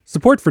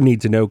Support for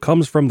Need to Know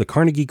comes from the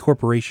Carnegie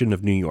Corporation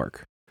of New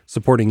York,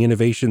 supporting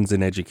innovations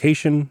in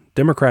education,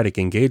 democratic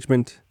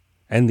engagement,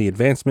 and the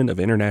advancement of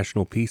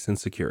international peace and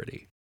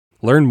security.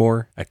 Learn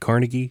more at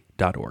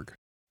carnegie.org.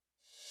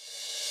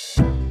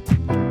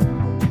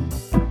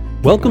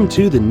 Welcome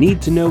to the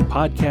Need to Know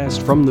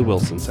podcast from the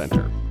Wilson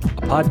Center,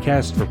 a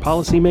podcast for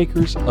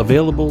policymakers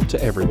available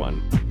to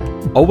everyone.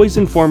 Always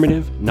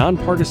informative,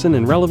 nonpartisan,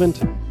 and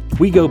relevant,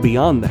 we go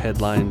beyond the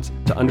headlines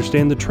to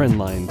understand the trend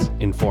lines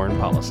in foreign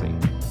policy.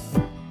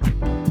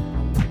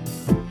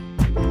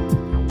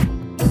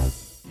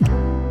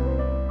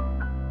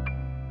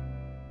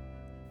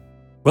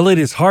 Well, it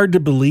is hard to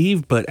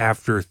believe, but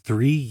after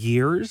 3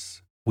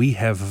 years, we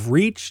have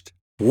reached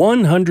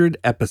 100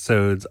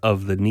 episodes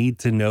of the Need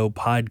to Know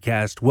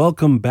podcast.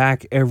 Welcome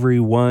back,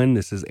 everyone.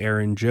 This is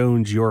Aaron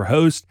Jones, your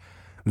host.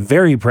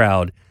 Very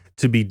proud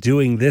to be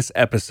doing this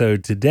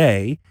episode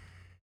today.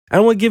 I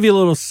want to give you a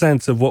little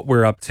sense of what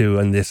we're up to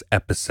in this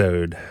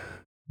episode.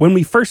 When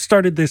we first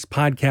started this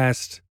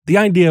podcast, the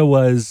idea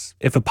was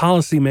if a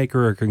policymaker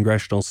or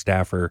congressional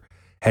staffer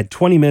had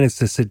 20 minutes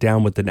to sit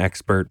down with an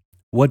expert,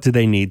 what do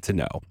they need to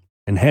know?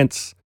 And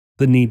hence,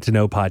 the Need to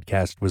Know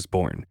podcast was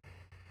born.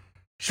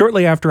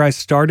 Shortly after I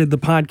started the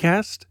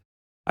podcast,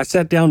 I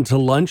sat down to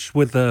lunch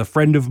with a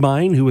friend of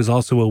mine who is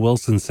also a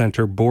Wilson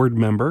Center board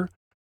member.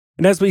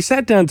 And as we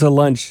sat down to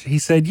lunch, he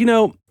said,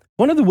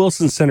 one of the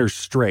Wilson Center's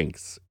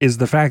strengths is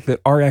the fact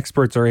that our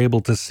experts are able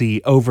to see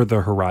over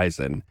the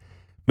horizon.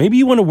 Maybe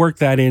you want to work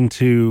that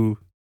into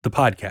the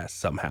podcast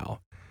somehow.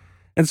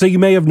 And so you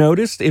may have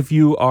noticed, if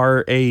you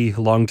are a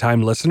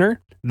longtime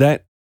listener,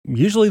 that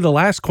usually the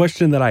last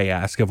question that I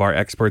ask of our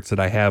experts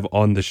that I have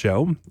on the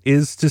show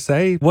is to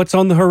say, what's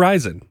on the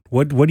horizon?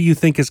 What do you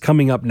think is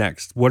coming up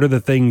next? What are the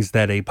things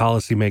that a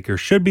policymaker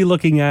should be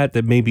looking at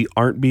that maybe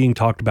aren't being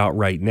talked about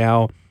right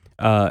now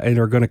and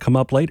are going to come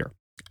up later?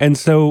 And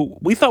so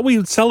we thought we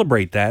would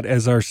celebrate that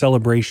as our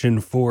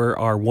celebration for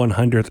our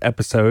 100th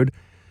episode,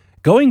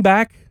 going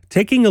back,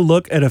 taking a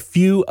look at a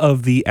few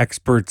of the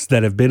experts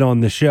that have been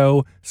on the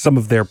show, some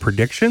of their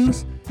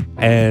predictions,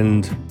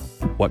 and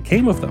what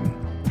came of them.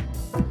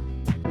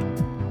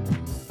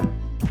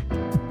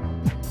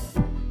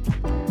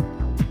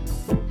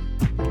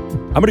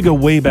 I'm going to go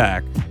way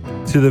back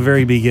to the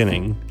very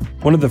beginning.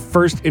 One of the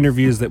first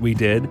interviews that we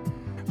did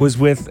was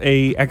with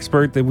an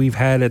expert that we've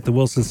had at the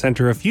Wilson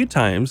Center a few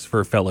times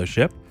for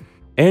fellowship,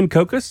 Ann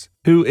Kokas,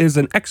 who is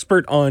an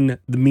expert on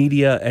the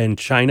media and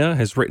China,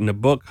 has written a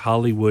book,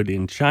 Hollywood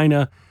in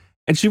China,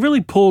 and she really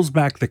pulls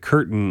back the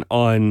curtain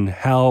on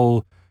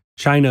how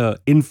China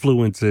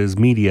influences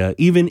media,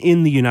 even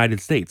in the United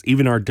States,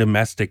 even our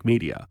domestic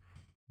media.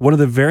 One of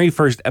the very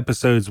first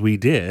episodes we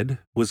did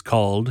was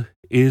called,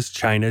 Is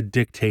China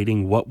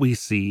Dictating What We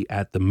See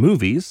at the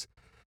Movies?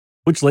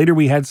 Which later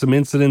we had some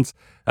incidents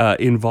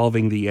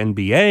involving the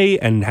NBA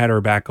and had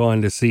her back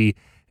on to see,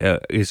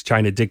 is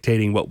China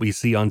dictating what we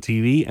see on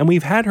TV? And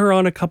we've had her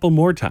on a couple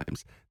more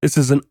times. This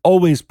is an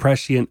always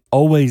prescient,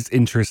 always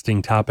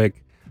interesting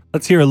topic.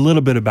 Let's hear a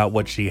little bit about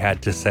what she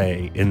had to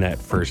say in that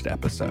first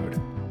episode.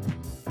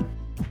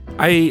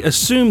 I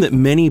assume that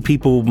many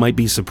people might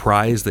be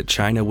surprised that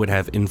China would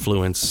have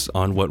influence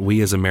on what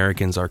we as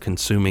Americans are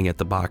consuming at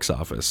the box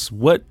office.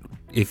 What,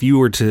 if you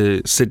were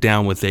to sit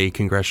down with a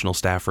congressional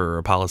staffer or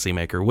a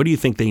policymaker, what do you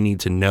think they need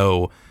to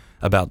know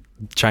about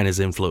China's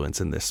influence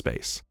in this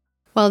space?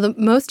 Well, the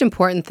most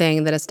important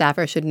thing that a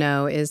staffer should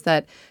know is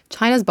that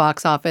China's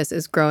box office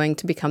is growing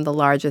to become the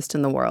largest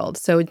in the world.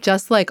 So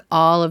just like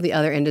all of the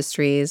other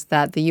industries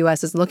that the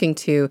U.S. is looking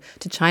to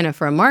China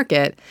for a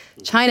market,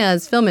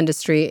 China's film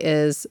industry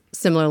is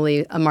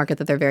similarly a market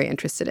that they're very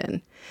interested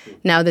in.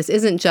 Now, this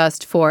isn't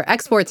just for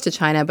exports to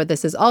China, but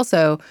this is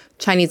also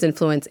Chinese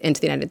influence into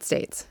the United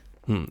States.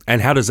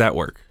 And how does that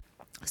work?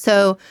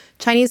 So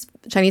Chinese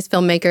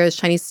filmmakers,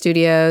 Chinese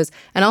studios,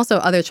 and also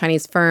other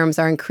Chinese firms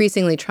are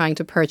increasingly trying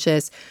to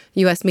purchase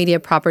U.S. media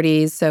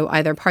properties, so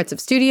either parts of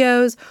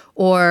studios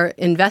or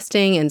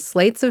investing in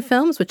slates of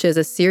films, which is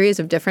a series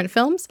of different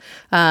films.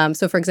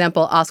 So, for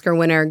example, Oscar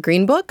winner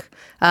Green Book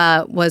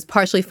was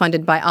partially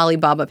funded by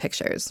Alibaba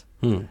Pictures.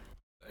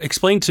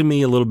 Explain to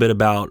me a little bit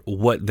about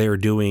what they're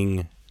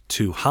doing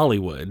to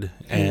Hollywood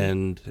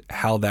and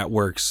how that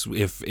works.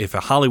 If a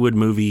Hollywood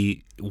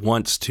movie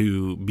wants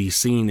to be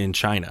seen in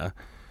China,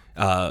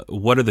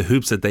 what are the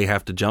hoops that they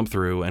have to jump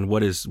through, and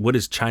what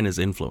is China's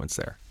influence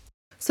there?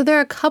 So there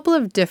are a couple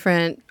of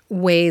different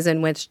ways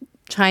in which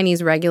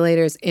Chinese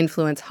regulators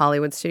influence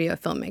Hollywood studio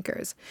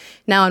filmmakers.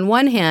 Now, on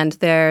one hand,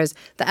 there's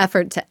the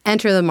effort to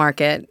enter the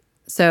market.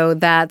 So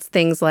that's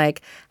things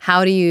like,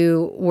 how do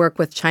you work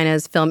with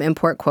China's film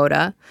import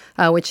quota,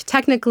 which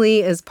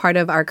technically is part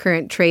of our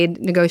current trade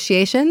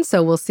negotiations.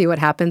 So we'll see what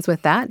happens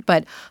with that.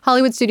 But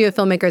Hollywood studio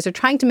filmmakers are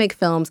trying to make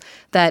films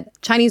that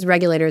Chinese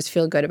regulators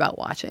feel good about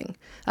watching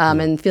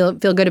and feel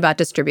good about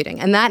distributing.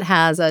 And that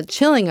has a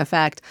chilling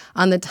effect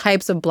on the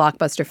types of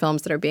blockbuster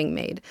films that are being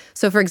made.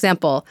 So, for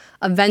example,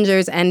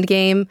 Avengers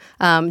Endgame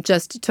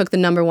just took the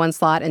 #1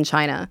 slot in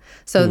China.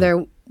 So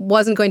there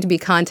wasn't going to be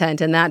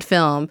content in that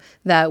film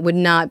that would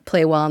not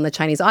play well in the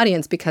Chinese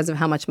audience because of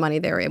how much money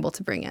they were able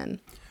to bring in.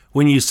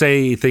 When you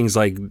say things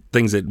like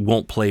things that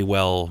won't play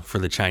well for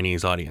the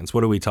Chinese audience,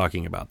 what are we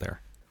talking about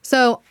there?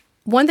 So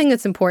one thing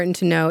that's important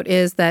to note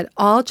is that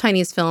all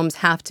Chinese films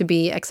have to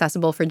be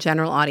accessible for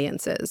general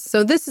audiences.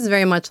 So this is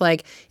very much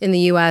like in the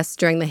U.S.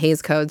 during the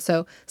Hays Code.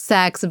 So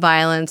sex,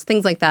 violence,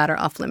 things like that are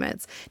off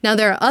limits. Now,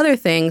 there are other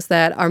things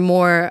that are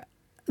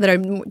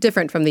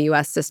different from the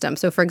U.S. system.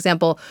 So, for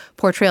example,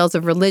 portrayals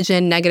of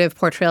religion, negative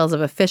portrayals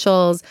of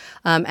officials,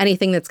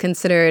 anything that's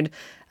considered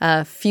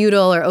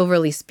feudal or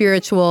overly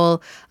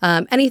spiritual,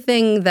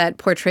 anything that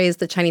portrays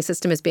the Chinese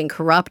system as being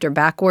corrupt or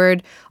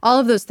backward. All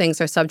of those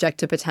things are subject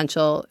to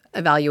potential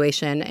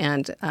evaluation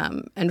and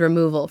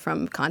removal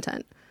from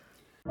content.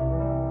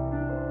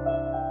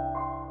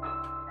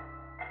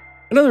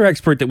 Another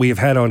expert that we have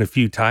had on a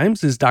few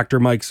times is Dr.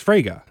 Mike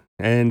Sfraga,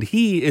 and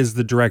he is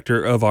the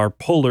director of our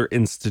Polar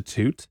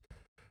Institute.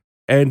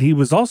 And he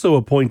was also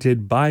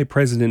appointed by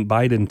President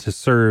Biden to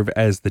serve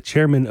as the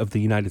chairman of the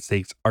United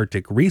States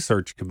Arctic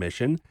Research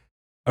Commission,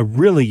 a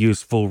really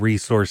useful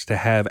resource to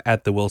have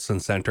at the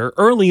Wilson Center.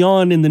 Early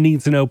on in the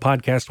Need to Know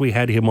podcast, we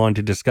had him on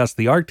to discuss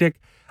the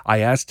Arctic. I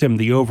asked him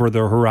the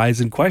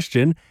over-the-horizon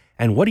question,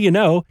 and what do you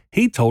know?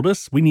 He told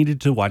us we needed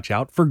to watch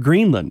out for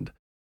Greenland.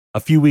 A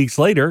few weeks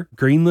later,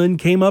 Greenland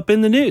came up in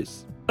the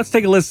news. Let's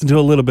take a listen to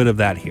a little bit of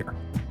that here.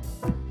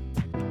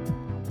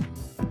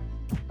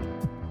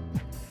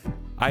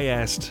 I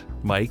asked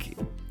Mike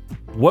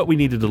what we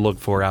needed to look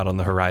for out on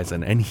the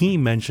horizon, and he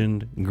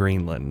mentioned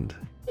Greenland.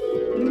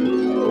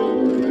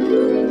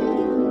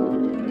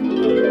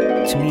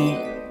 To me,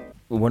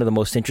 one of the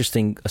most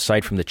interesting,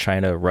 aside from the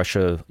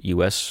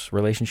China-Russia-U.S.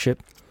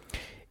 relationship,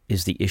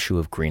 is the issue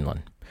of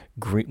Greenland.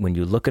 When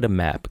you look at a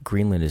map,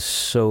 Greenland is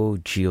so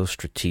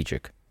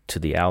geostrategic to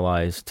the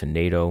Allies, to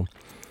NATO.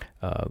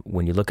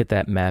 When you look at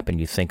that map and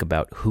you think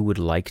about who would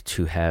like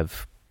to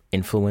have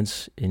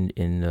influence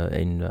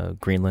in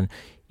Greenland,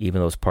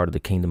 even though it's part of the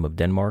Kingdom of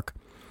Denmark,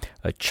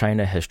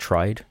 China has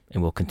tried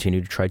and will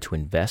continue to try to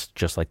invest,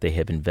 just like they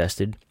have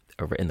invested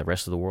in the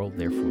rest of the world.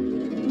 Therefore,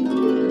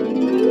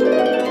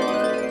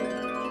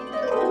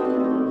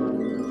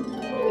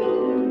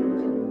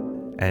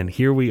 and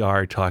here we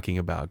are talking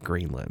about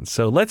Greenland.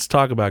 So let's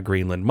talk about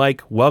Greenland.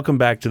 Mike, welcome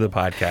back to the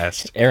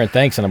podcast. Aaron,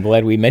 thanks, and I'm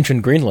glad we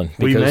mentioned Greenland.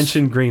 We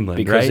mentioned Greenland,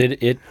 because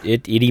right?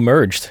 it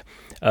emerged.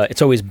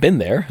 It's always been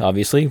there,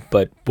 obviously,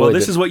 but well,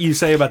 this is what you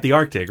say about the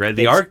Arctic, right?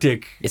 The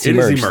Arctic has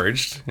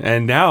emerged,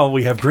 and now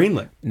we have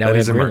Greenland. Now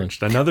has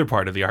emerged, another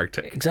part of the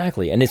Arctic.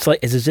 Exactly, and it's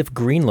as if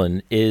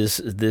Greenland is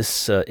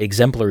this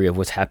exemplary of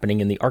what's happening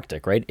in the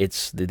Arctic, right?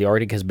 It's the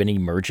Arctic has been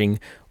emerging,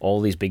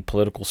 all these big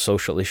political,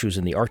 social issues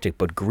in the Arctic,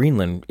 but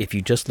Greenland, if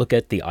you just look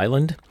at the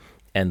island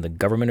and the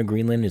government of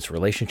Greenland, its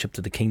relationship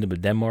to the Kingdom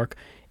of Denmark,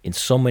 in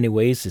so many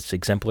ways, it's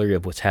exemplary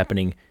of what's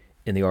happening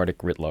in the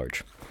Arctic writ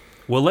large.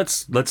 Well,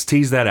 let's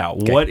tease that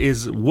out. Okay.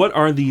 What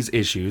are these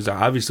issues?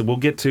 Obviously, we'll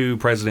get to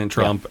President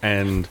Trump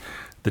and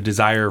the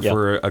desire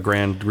for a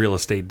grand real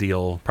estate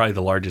deal, probably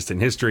the largest in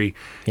history,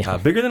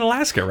 bigger than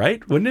Alaska,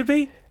 right? Wouldn't it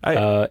be?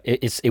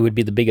 It would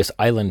be the biggest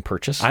island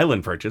purchase.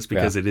 Island purchase,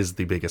 because it is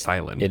the biggest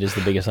island. It is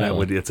the biggest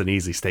island. It's an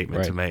easy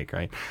statement to make,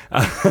 right?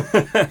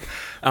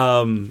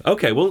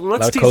 Okay, well,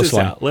 let's tease this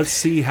out. Let's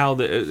see how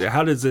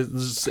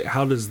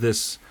does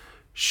this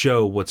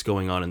show what's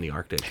going on in the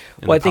Arctic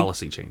and the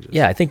policy changes.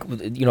 Yeah, I think,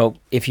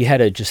 if you had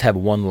to just have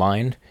one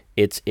line,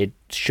 it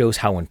shows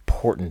how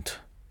important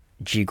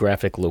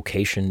geographic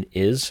location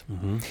is,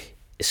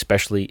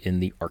 especially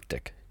in the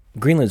Arctic.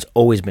 Greenland's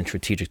always been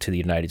strategic to the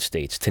United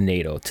States, to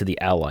NATO, to the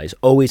Allies,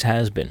 always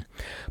has been.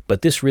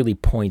 But this really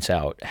points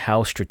out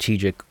how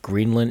strategic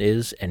Greenland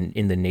is, and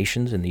in the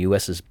nation's, in the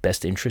U.S.'s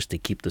best interest to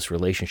keep this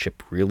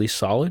relationship really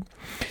solid.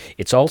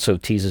 It also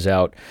teases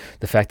out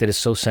the fact that it's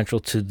so central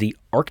to the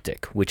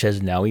Arctic, which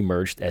has now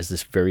emerged as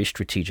this very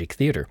strategic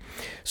theater.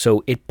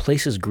 So it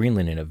places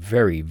Greenland in a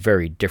very,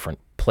 very different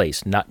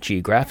place, not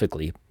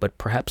geographically, but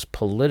perhaps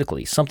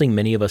politically, something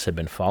many of us have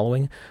been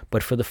following,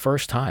 but for the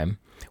first time,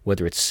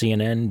 whether it's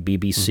CNN,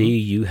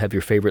 BBC, you have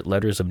your favorite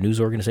letters of news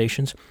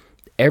organizations,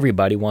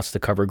 everybody wants to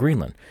cover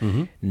Greenland.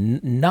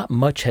 Not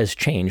much has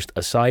changed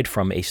aside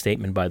from a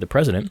statement by the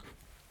president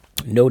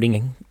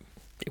noting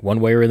one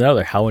way or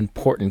another how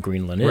important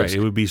Greenland is. Right,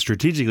 it would be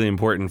strategically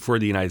important for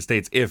the United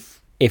States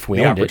if we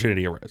the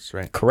opportunity arose,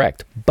 right?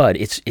 Correct. But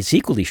it's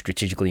equally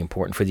strategically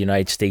important for the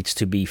United States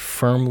to be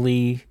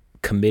firmly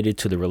committed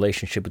to the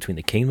relationship between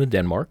the Kingdom of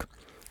Denmark,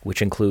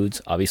 which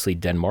includes, obviously,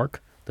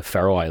 Denmark, the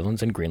Faroe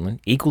Islands, and Greenland,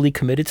 equally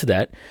committed to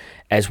that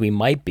as we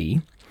might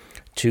be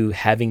to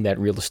having that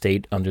real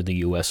estate under the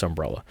U.S.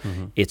 umbrella.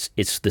 It's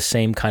the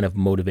same kind of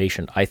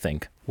motivation, I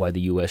think, why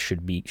the U.S.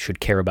 should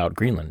care about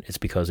Greenland. It's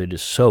because it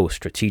is so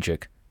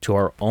strategic to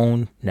our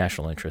own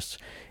national interests.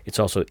 It's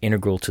also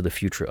integral to the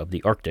future of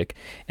the Arctic,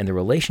 and the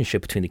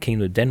relationship between the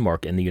Kingdom of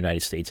Denmark and the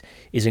United States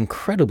is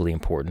incredibly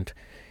important,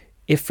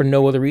 if for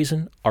no other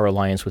reason, our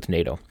alliance with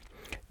NATO.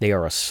 They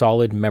are a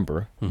solid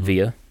member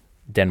via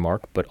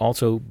Denmark, but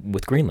also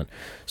with Greenland.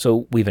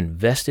 So we've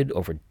invested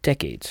over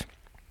decades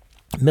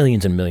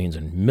millions and millions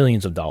and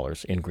millions of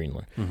dollars in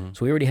Greenland.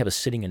 So we already have a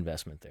sitting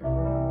investment there.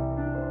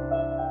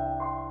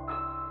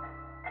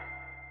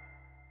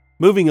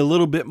 Moving a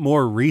little bit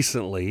more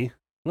recently,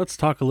 let's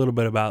talk a little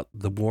bit about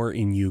the war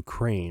in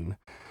Ukraine.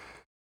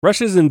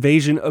 Russia's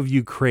invasion of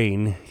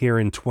Ukraine here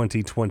in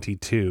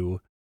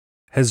 2022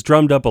 has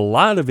drummed up a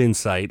lot of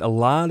insight, a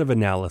lot of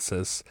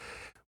analysis.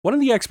 One of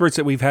the experts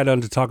that we've had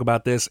on to talk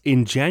about this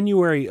in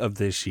January of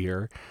this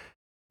year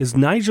is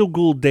Nigel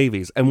Gould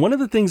Davies. And one of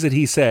the things that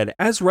he said,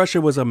 as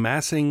Russia was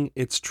amassing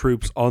its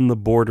troops on the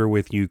border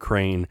with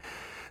Ukraine,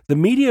 the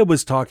media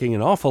was talking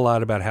an awful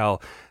lot about how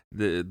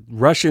the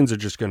Russians are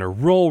just going to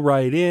roll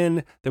right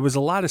in. There was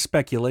a lot of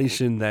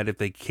speculation that if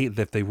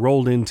they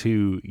rolled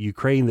into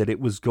Ukraine, that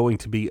it was going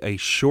to be a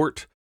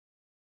short,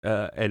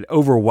 an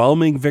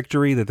overwhelming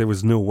victory, that there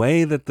was no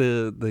way that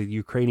the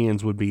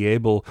Ukrainians would be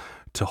able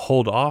to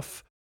hold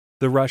off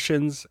the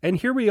Russians. And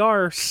here we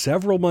are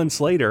several months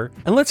later.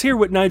 And let's hear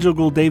what Nigel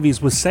Gould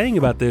Davies was saying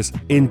about this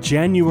in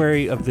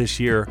January of this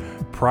year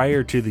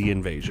prior to the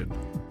invasion.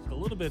 A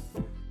little bit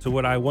to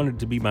what I wanted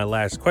to be my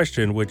last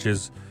question, which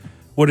is,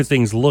 what do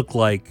things look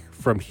like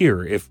from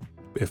here? If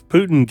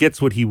Putin gets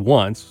what he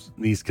wants,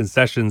 these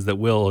concessions that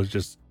Will has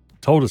just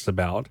told us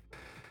about,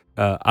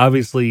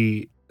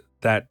 obviously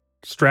that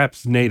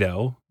straps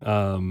NATO,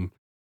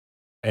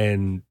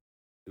 and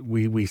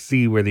we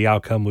see where the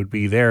outcome would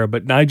be there.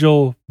 But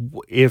Nigel,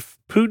 if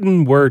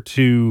Putin were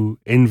to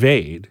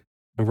invade,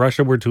 if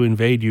Russia were to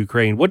invade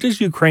Ukraine, what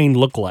does Ukraine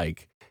look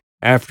like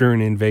after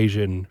an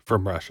invasion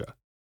from Russia?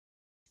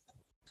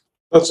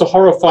 That's a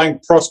horrifying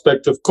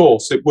prospect, of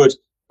course. It would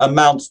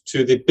amount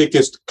to the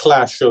biggest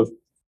clash of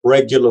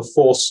regular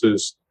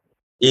forces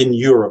in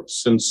Europe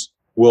since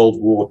World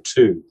War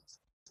II.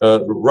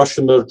 The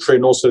Russian military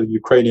and also the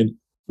Ukrainian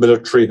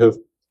military have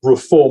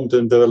reformed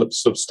and developed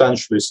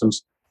substantially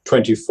since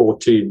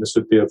 2014. This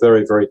would be a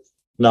very, very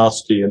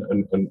nasty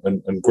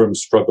and grim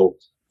struggle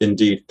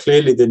indeed.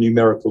 Clearly, the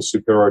numerical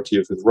superiority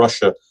of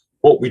Russia.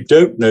 What we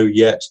don't know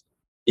yet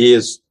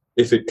is,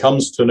 if it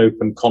comes to an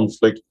open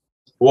conflict,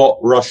 what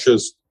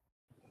Russia's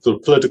the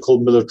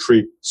political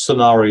military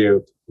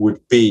scenario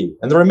would be.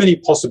 And there are many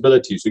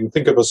possibilities. You can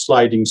think of a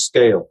sliding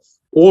scale.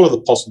 All of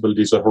the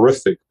possibilities are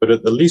horrific, but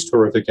at the least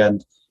horrific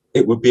end,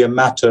 it would be a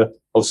matter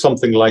of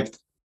something like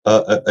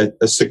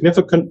a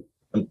significant,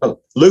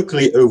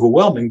 locally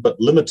overwhelming, but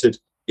limited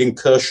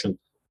incursion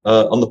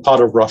on the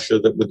part of Russia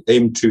that would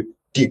aim to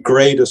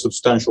degrade a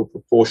substantial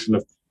proportion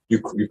of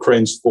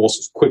Ukraine's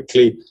forces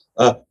quickly,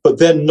 but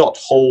then not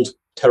hold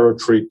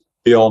territory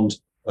beyond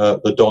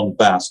the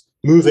Donbass.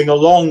 Moving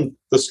along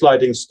the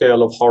sliding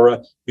scale of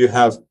horror, you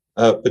have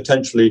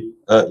potentially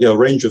a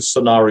range of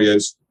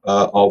scenarios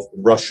of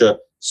Russia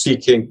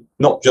seeking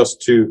not just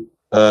to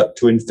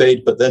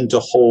invade, but then to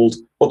hold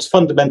what's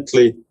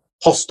fundamentally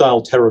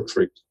hostile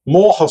territory,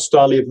 more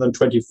hostile even than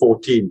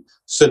 2014,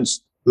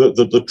 since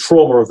the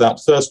trauma of that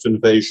first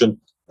invasion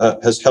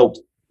has helped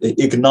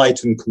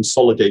ignite and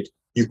consolidate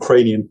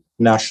Ukrainian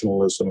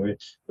nationalism.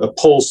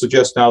 Polls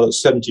suggest now that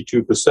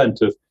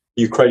 72% of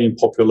the Ukrainian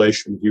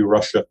population view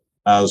Russia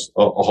as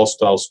a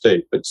hostile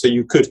state. But so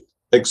you could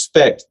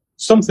expect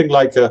something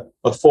like a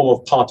form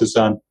of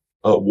partisan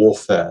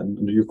warfare,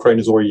 and Ukraine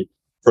is already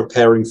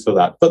preparing for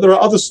that. But there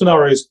are other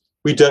scenarios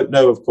we don't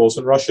know, of course,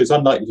 and Russia is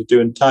unlikely to do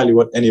entirely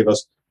what any of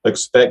us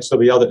expect. So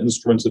the other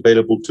instruments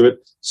available to it,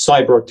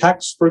 cyber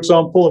attacks, for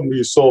example, and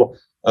we saw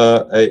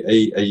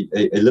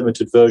a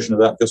limited version of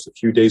that just a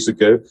few days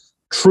ago.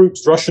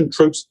 Russian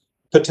troops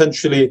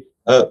potentially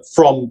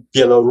from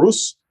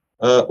Belarus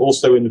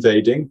also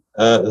invading.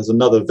 There's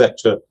another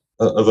vector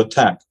of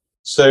attack.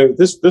 So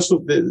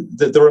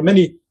there are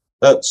many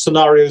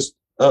scenarios,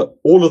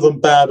 all of them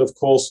bad, of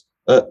course.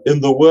 In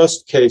the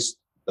worst case,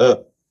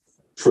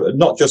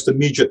 not just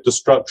immediate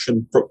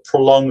destruction, but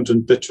prolonged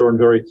and bitter and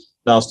very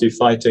nasty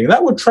fighting. And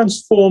that would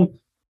transform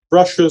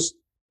Russia's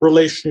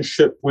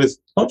relationship with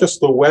not just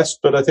the West,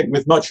 but I think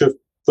with much of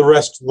the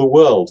rest of the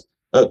world.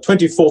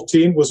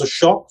 2014 was a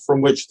shock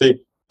from which the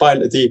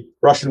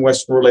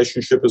Russian-Western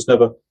relationship has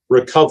never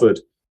recovered.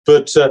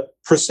 But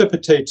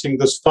precipitating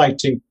this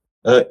fighting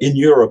in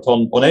Europe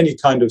on any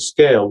kind of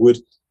scale would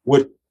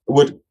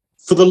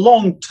for the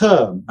long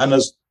term, and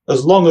as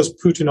long as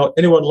Putin or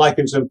anyone like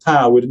him is in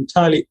power, would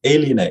entirely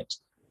alienate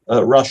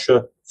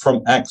Russia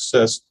from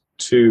access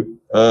to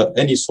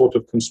any sort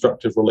of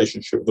constructive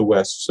relationship with the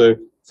West. So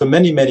for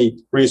many,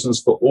 many reasons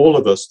for all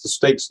of us, the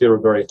stakes here are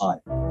very high.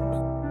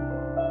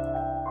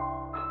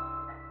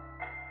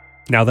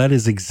 Now, that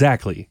is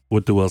exactly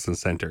what the Wilson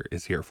Center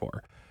is here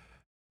for.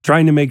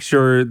 Trying to make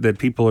sure that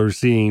people are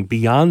seeing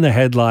beyond the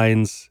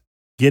headlines,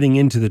 getting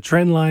into the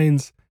trend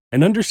lines,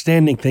 and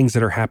understanding things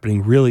that are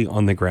happening really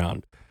on the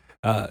ground.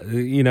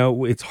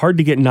 It's hard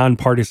to get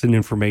nonpartisan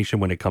information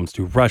when it comes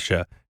to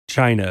Russia,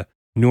 China,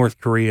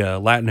 North Korea,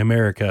 Latin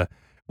America.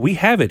 We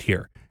have it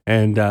here.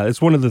 And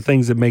it's one of the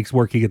things that makes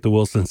working at the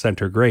Wilson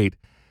Center great.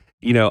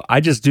 I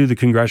just do the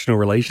congressional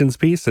relations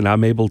piece, and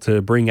I'm able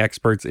to bring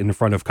experts in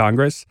front of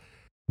Congress.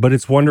 But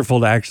it's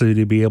wonderful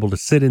to be able to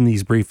sit in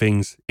these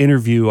briefings,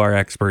 interview our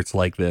experts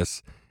like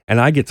this, and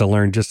I get to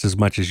learn just as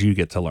much as you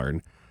get to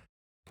learn.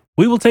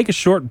 We will take a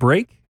short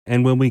break,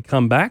 and when we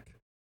come back,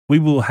 we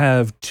will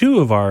have two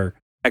of our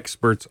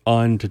experts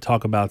on to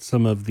talk about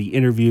some of the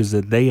interviews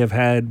that they have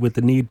had with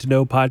the Need to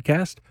Know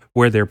podcast,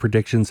 where their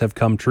predictions have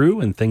come true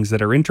and things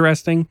that are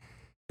interesting,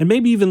 and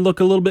maybe even look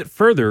a little bit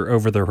further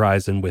over the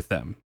horizon with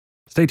them.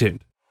 Stay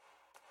tuned.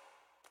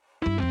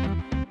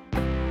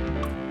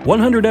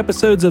 100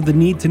 episodes of the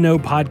Need to Know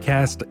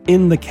podcast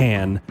in the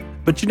can,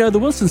 but the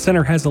Wilson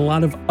Center has a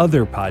lot of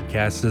other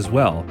podcasts as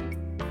well.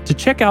 To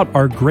check out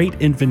our great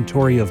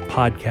inventory of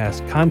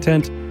podcast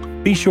content,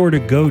 be sure to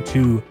go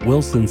to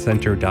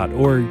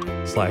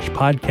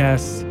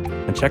wilsoncenter.org/podcasts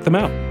and check them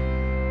out.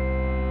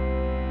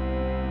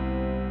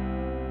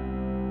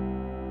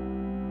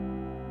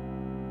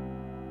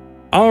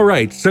 All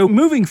right, so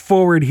moving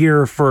forward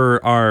here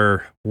for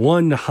our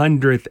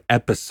 100th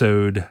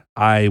episode,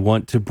 I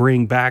want to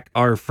bring back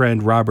our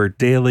friend Robert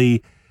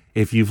Daly.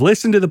 If you've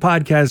listened to the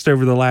podcast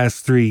over the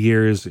last 3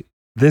 years,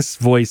 this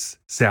voice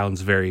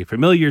sounds very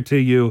familiar to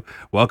you.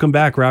 Welcome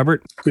back,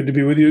 Robert. Good to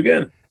be with you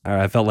again.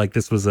 I felt like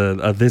this was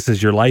a This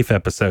Is Your Life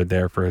episode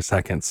there for a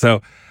second.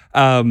 So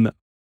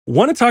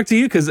want to talk to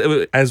you because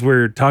as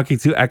we're talking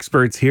to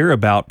experts here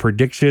about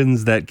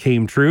predictions that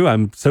came true,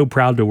 I'm so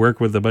proud to work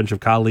with a bunch of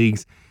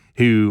colleagues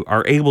who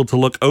are able to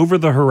look over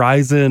the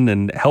horizon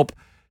and help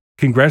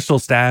congressional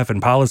staff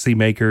and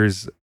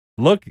policymakers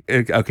look,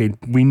 okay,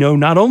 we know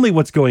not only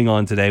what's going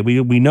on today,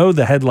 we know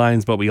the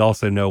headlines, but we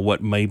also know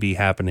what may be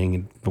happening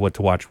and what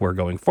to watch for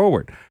going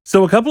forward.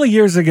 So a couple of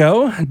years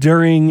ago,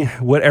 during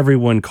what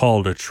everyone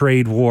called a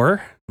trade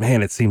war,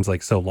 man, it seems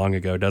like so long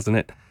ago, doesn't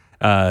it?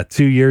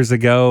 2 years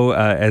ago,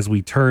 as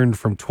we turned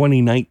from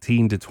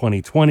 2019 to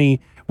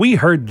 2020, we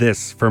heard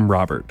this from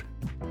Robert.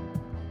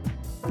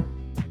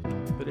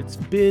 But it's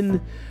been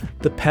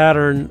the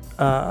pattern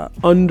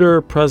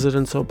under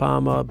Presidents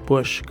Obama,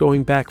 Bush,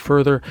 going back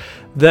further,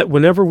 that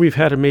whenever we've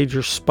had a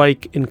major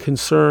spike in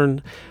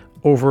concern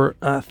over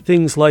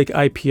things like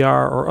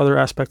IPR or other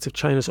aspects of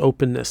China's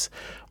openness,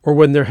 or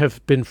when there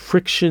have been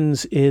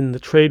frictions in the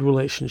trade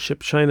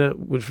relationship, China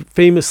would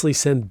famously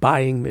send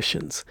buying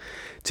missions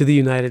to the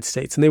United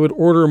States, and they would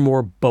order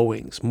more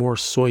Boeings, more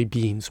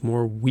soybeans,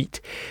 more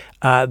wheat.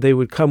 They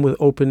would come with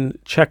open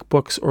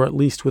checkbooks, or at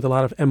least with a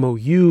lot of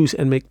MOUs,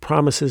 and make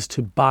promises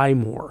to buy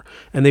more.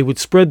 And they would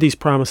spread these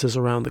promises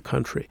around the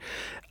country.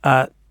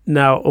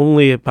 Now,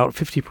 only about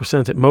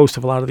 50% at most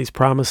of a lot of these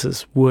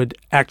promises would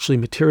actually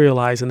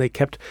materialize, and they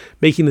kept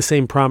making the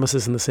same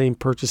promises and the same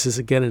purchases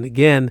again and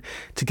again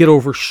to get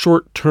over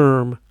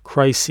short-term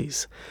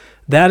crises.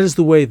 That is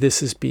the way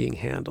this is being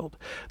handled.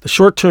 The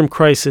short-term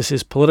crisis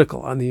is political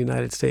on the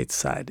United States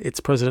side. It's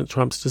President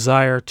Trump's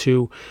desire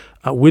to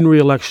win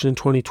re-election in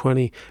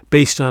 2020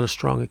 based on a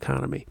strong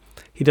economy.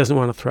 He doesn't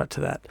want a threat to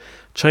that.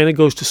 China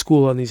goes to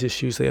school on these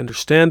issues. They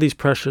understand these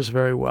pressures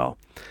very well.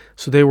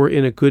 So they were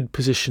in a good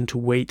position to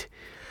wait.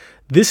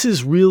 This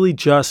is really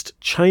just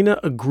China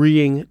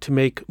agreeing to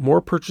make more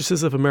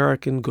purchases of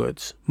American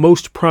goods,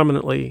 most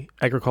prominently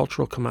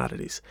agricultural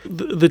commodities.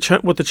 What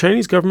the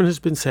Chinese government has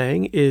been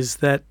saying is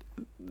that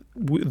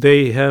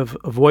they have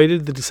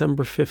avoided the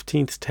December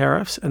 15th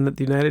tariffs and that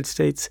the United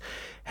States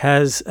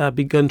has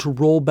begun to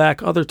roll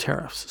back other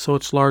tariffs. So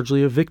it's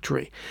largely a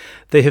victory.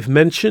 They have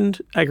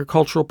mentioned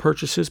agricultural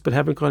purchases but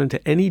haven't gone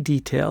into any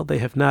detail. They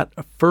have not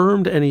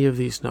affirmed any of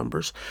these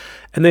numbers.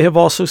 And they have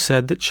also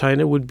said that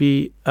China would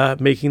be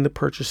making the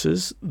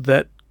purchases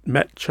that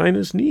met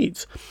China's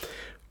needs,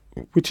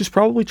 which is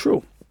probably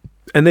true.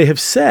 And they have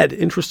said,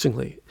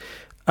 interestingly,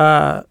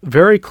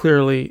 very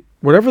clearly,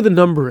 whatever the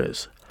number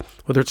is,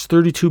 whether it's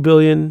 32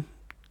 billion,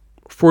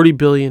 40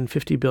 billion,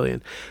 50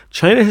 billion,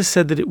 China has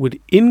said that it would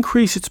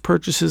increase its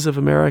purchases of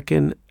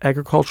American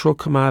agricultural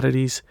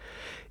commodities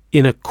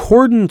in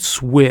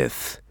accordance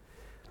with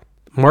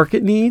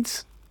market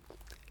needs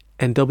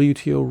and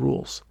WTO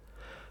rules.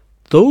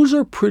 Those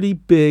are pretty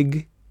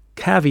big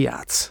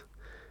caveats.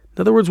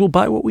 In other words, we'll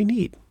buy what we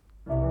need.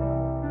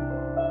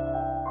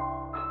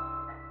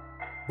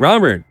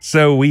 Robert,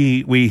 so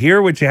we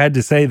hear what you had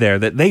to say there,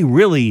 that they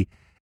really,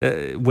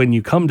 when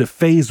you come to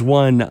phase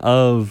one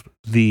of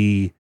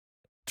the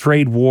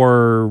trade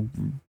war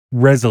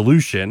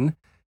resolution,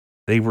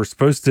 they were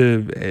supposed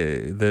to,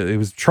 it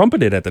was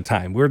trumpeted at the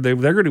time. We're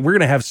going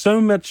to have so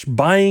much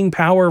buying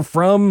power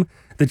from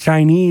the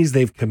Chinese.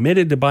 They've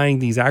committed to buying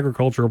these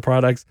agricultural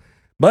products,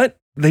 but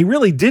they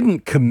really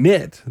didn't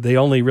commit. They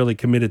only really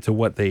committed to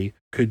what they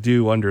could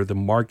do under the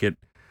market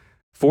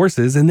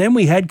forces. And then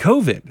we had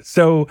COVID.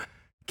 So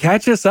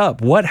catch us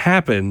up. What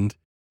happened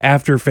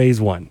after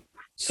phase one?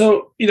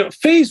 So,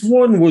 phase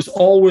one was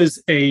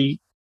always a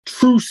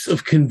truce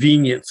of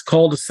convenience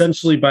called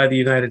essentially by the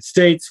United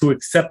States, who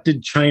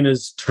accepted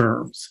China's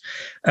terms.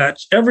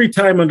 Every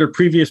time under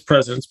previous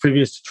presidents,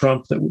 previous to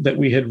Trump, that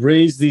we had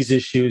raised these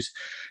issues,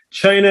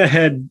 China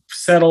had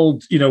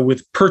settled,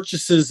 with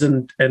purchases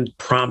and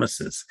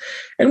promises.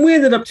 And we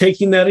ended up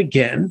taking that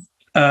again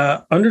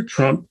under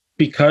Trump,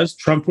 because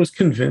Trump was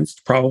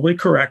convinced, probably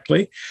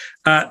correctly,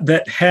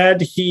 that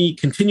had he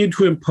continued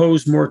to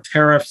impose more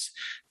tariffs,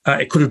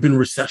 it could have been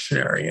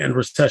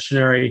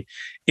recessionary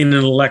in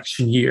an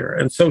election year.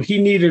 And so he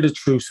needed a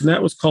truce, and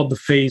that was called the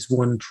Phase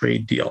 1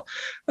 trade deal.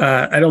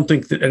 I don't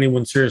think that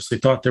anyone seriously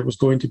thought there was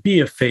going to be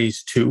a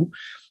Phase 2.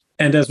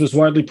 And as was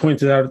widely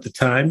pointed out at the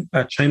time,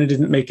 China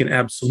didn't make an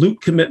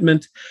absolute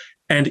commitment.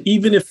 And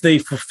even if they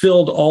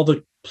fulfilled all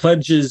the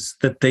pledges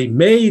that they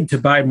made to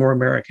buy more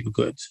American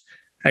goods,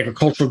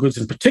 agricultural goods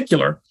in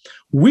particular,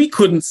 we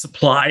couldn't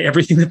supply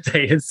everything that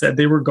they had said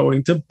they were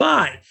going to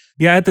buy.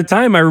 Yeah, at the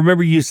time, I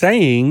remember you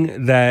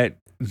saying that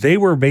they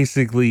were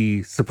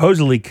basically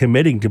supposedly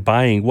committing to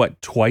buying,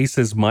 twice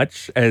as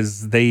much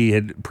as they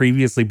had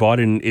previously bought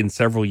in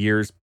several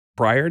years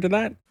prior to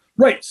that?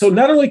 Right. So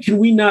not only can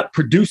we not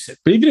produce it,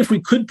 but even if we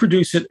could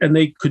produce it and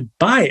they could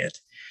buy it,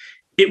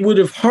 it would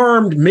have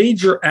harmed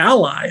major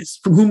allies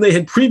from whom they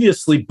had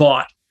previously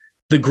bought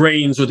the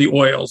grains or the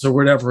oils or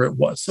whatever it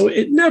was. So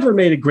it never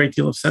made a great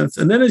deal of sense.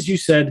 And then, as you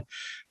said,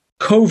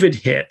 COVID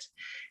hit.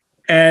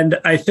 And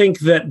I think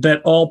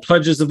that all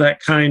pledges of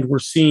that kind were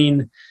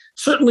seen,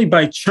 certainly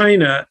by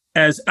China,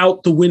 as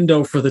out the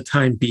window for the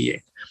time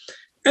being.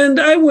 And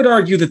I would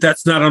argue that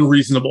that's not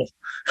unreasonable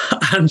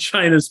on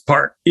China's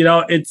part. You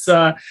know,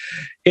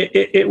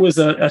 it was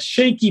a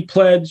shaky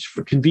pledge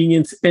for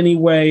convenience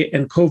anyway,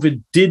 and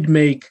COVID did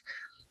make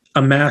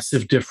a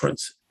massive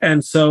difference.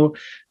 And so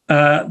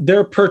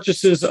their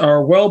purchases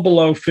are well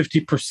below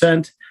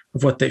 50%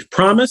 of what they've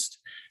promised.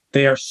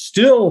 They are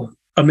still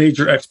a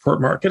major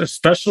export market,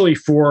 especially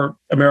for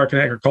American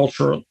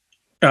agricultural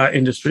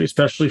industry,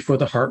 especially for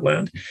the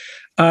heartland.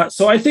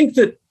 So I think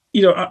that,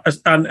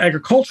 on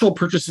agricultural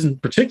purchases in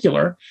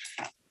particular,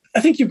 I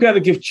think you've got to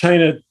give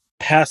China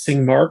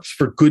passing marks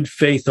for good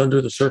faith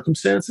under the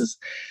circumstances.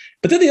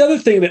 But then the other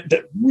thing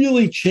that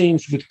really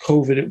changed with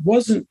COVID, it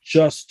wasn't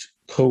just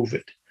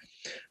COVID.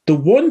 The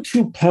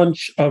 1-2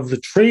 punch of the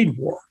trade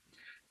war,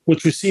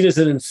 which was seen as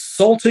an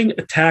insulting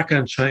attack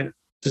on China,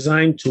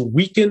 designed to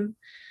weaken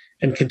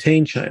and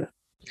contain China,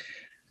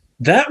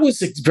 that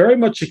was very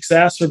much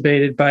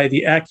exacerbated by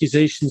the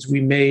accusations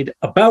we made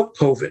about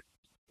COVID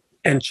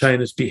and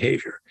China's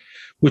behavior,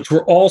 which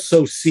were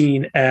also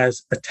seen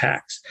as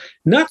attacks.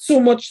 Not so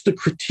much the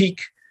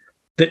critique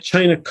that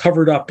China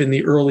covered up in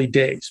the early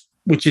days,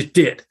 which it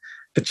did.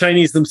 The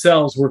Chinese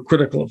themselves were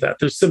critical of that.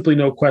 There's simply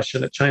no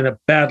question that China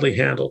badly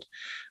handled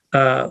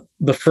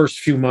the first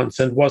few months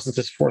and wasn't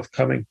as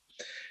forthcoming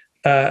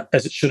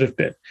as it should have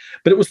been.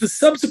 But it was the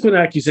subsequent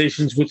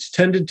accusations which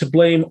tended to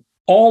blame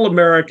all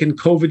American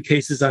COVID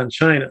cases on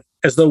China,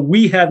 as though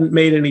we hadn't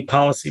made any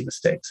policy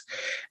mistakes.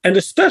 And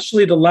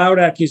especially the loud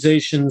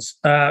accusations,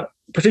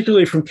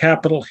 particularly from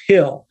Capitol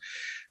Hill,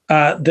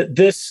 that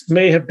this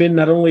may have been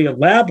not only a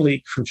lab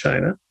leak from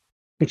China,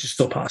 which is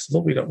still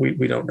possible, we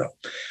don't know,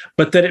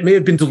 but that it may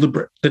have been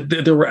deliberate, that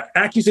there were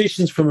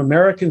accusations from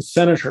American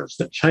senators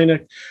that China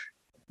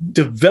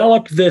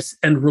developed this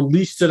and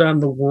released it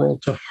on the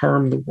world to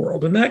harm the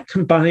world. And that,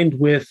 combined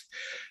with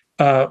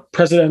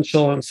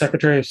presidential and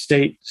Secretary of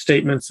State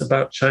statements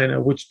about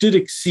China, which did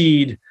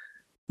exceed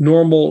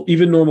normal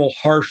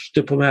harsh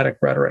diplomatic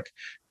rhetoric,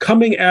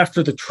 coming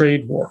after the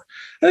trade war.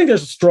 I think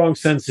there's a strong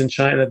sense in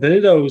China that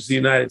it owes the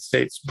United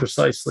States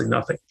precisely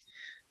nothing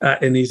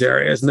in these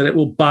areas, and that it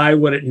will buy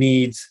what it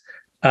needs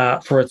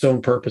for its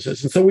own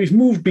purposes. And so we've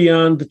moved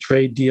beyond the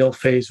trade deal,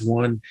 Phase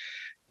 1.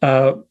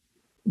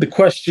 The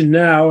question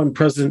now, and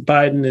President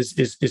Biden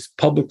is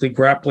publicly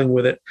grappling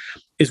with it,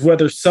 is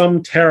whether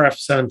some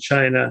tariffs on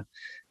China,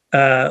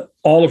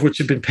 all of which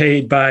have been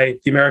paid by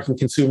the American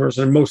consumers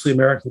and mostly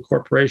American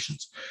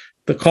corporations,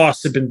 the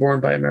costs have been borne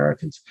by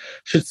Americans,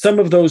 should some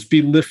of those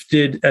be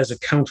lifted as a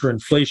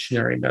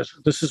counter-inflationary measure?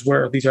 This is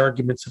where these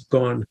arguments have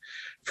gone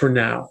for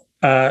now.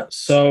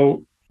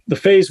 So the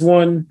Phase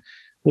 1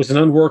 was an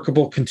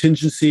unworkable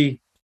contingency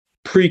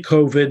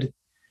pre-COVID.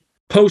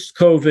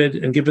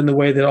 Post-COVID, and given the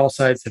way that all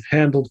sides have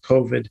handled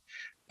COVID,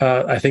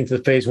 I think the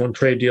Phase 1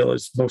 trade deal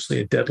is mostly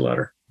a dead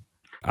letter.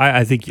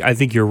 I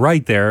think you're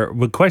right there.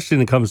 The question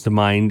that comes to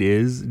mind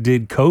is,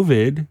 did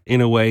COVID,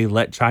 in a way,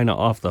 let China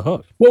off the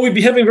hook? Well, we'd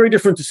be having very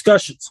different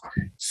discussions.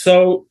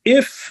 So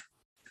if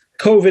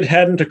COVID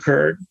hadn't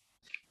occurred,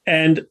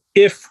 and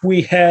if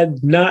we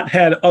had not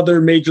had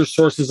other major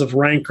sources of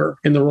rancor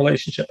in the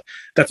relationship,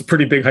 that's a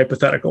pretty big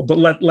hypothetical,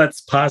 but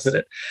let's posit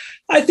it.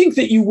 I think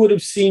that you would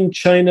have seen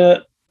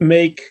China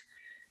make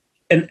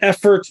an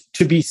effort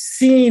to be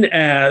seen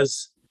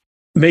as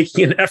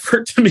making an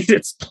effort to meet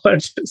its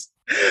pledges,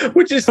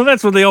 which is, so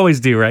that's what they always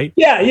do, right?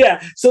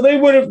 Yeah. So they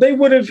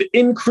would have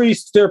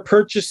increased their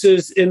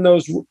purchases in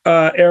those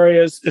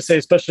areas, say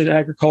especially in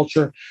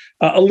agriculture,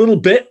 a little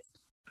bit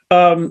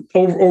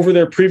over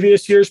their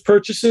previous year's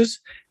purchases,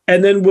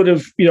 and then would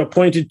have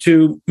pointed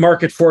to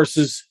market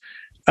forces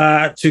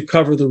to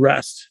cover the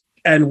rest,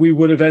 and we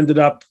would have ended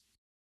up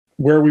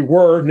where we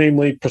were,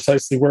 namely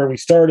precisely where we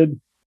started,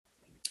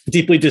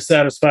 deeply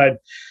dissatisfied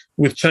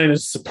with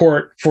China's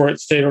support for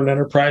its state-owned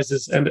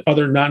enterprises and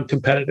other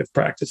non-competitive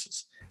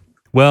practices.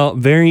 Well,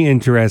 very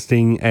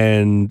interesting.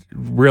 And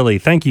really,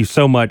 thank you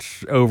so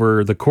much.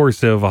 Over the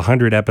course of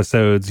 100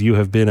 episodes, you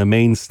have been a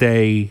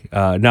mainstay,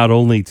 not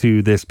only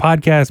to this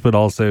podcast, but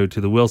also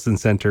to the Wilson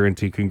Center and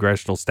to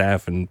congressional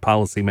staff and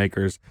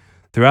policymakers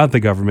throughout the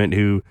government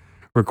who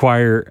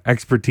require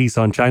expertise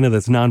on China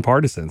that's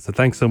nonpartisan. So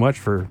thanks so much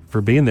for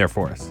being there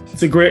for us.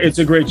 It's a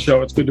great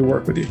show. It's good to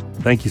work with you.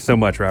 Thank you so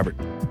much, Robert.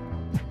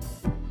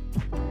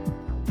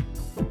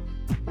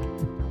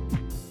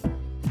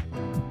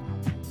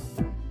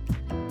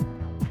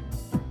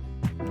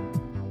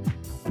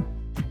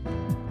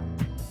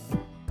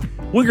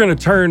 We're going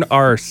to turn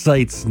our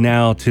sights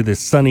now to the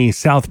sunny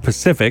South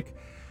Pacific,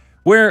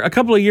 where a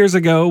couple of years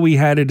ago we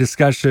had a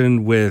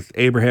discussion with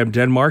Abraham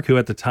Denmark, who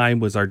at the time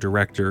was our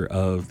director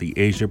of the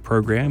Asia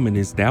program and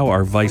is now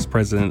our vice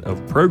president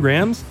of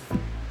programs.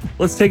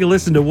 Let's take a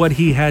listen to what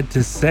he had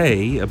to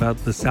say about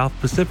the South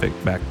Pacific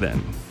back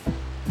then.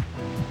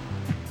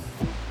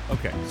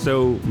 Okay,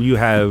 so you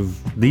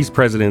have these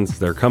presidents,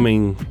 they're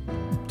coming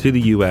to the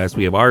U.S.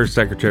 We have our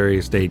Secretary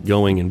of State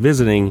going and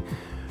visiting.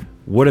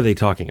 What are they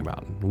talking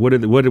about? What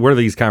are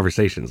these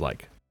conversations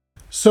like?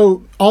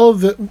 So all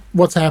of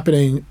what's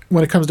happening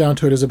when it comes down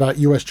to it is about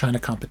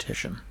U.S.-China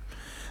competition.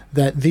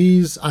 That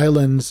these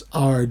islands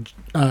are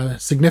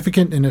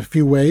significant in a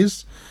few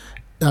ways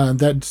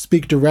that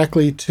speak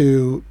directly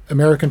to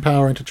American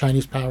power and to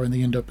Chinese power in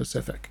the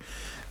Indo-Pacific.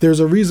 There's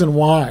a reason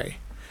why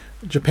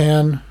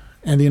Japan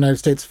and the United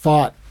States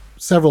fought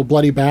several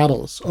bloody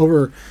battles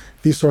over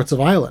these sorts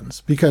of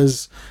islands,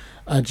 because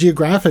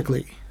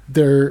geographically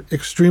they're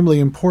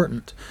extremely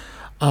important.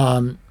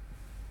 But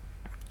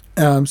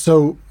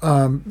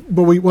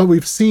what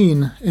we've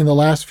seen in the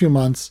last few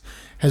months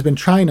has been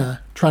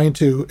China trying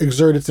to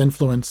exert its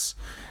influence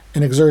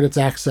and exert its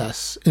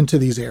access into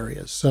these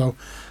areas. So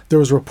there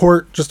was a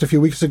report just a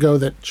few weeks ago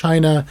that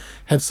China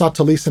had sought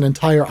to lease an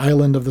entire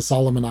island of the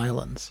Solomon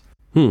Islands,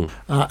 an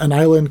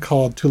island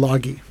called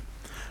Tulagi.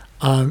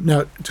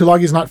 Now,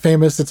 Tulagi is not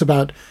famous. It's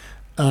about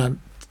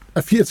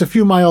it's a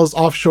few miles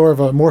offshore of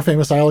a more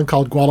famous island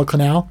called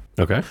Guadalcanal.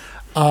 Okay.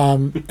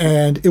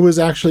 And it was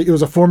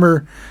a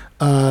former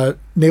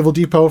naval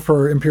depot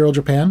for Imperial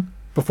Japan.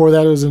 Before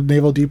that, it was a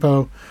naval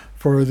depot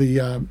for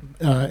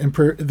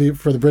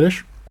the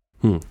British.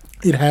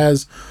 It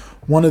has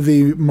one of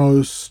the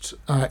most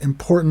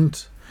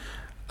important,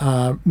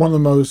 one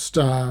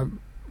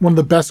of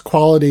the best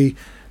quality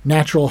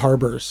natural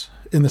harbors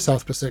in the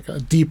South Pacific, a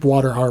deep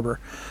water harbor.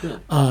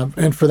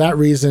 And for that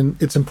reason,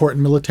 it's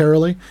important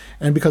militarily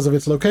and because of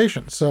its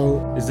location.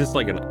 So is this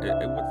like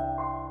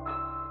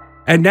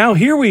And now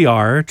here we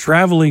are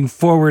traveling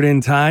forward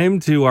in time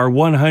to our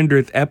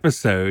 100th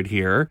episode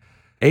here.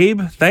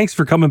 Abe, thanks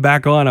for coming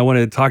back on. I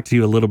wanted to talk to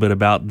you a little bit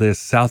about this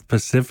South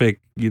Pacific,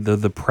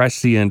 the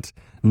prescient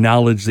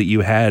knowledge that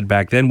you had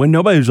back then when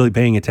nobody was really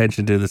paying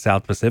attention to the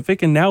South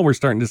Pacific. And now we're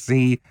starting to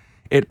see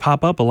it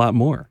pop up a lot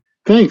more.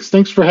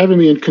 Thanks for having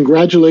me, and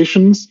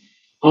congratulations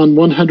on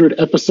 100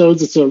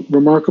 episodes. It's a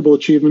remarkable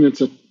achievement.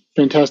 It's a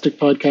fantastic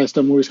podcast.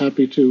 I'm always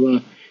happy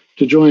to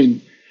join.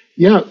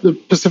 Yeah, the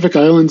Pacific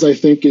Islands, I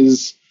think,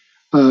 is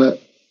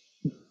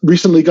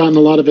recently gotten a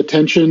lot of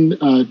attention.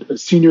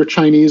 Senior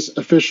Chinese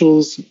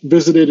officials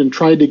visited and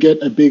tried to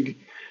get a big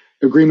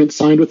agreement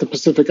signed with the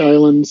Pacific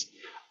Islands.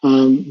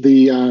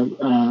 The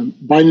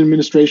Biden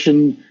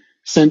administration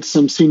sent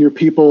some senior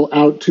people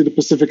out to the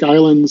Pacific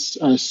Islands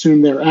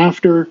soon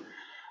thereafter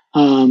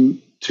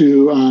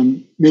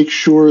to make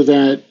sure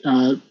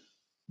that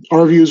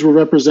our views were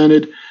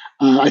represented.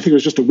 I think it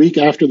was just a week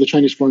after the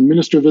Chinese foreign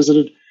minister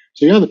visited.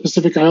 So yeah, the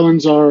Pacific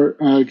Islands are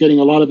getting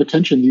a lot of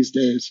attention these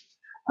days,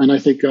 and I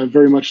think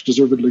very much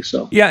deservedly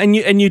so. Yeah,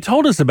 and you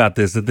told us about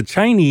this, that the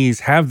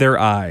Chinese have their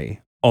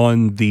eye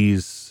on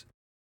these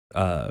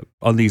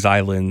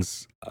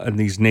islands and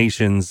these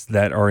nations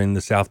that are in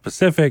the South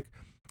Pacific,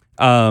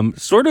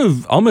 sort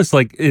of almost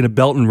like in a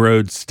Belt and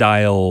Road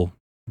style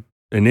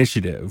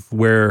initiative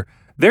where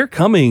they're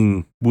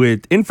coming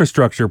with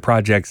infrastructure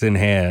projects in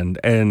hand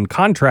and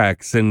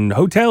contracts and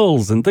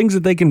hotels and things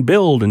that they can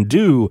build and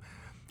do.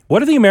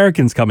 What are the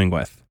Americans coming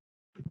with?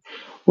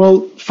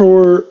 Well,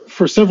 for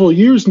several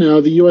years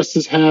now, the U.S.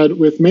 has had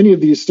with many of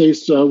these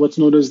states what's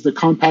known as the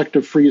Compact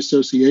of Free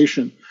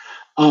Association,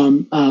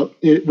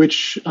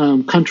 which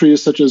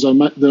countries such as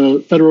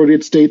the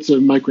Federated States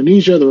of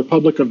Micronesia, the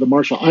Republic of the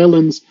Marshall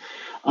Islands,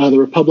 the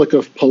Republic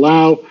of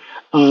Palau,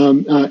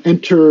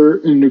 enter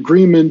an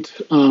agreement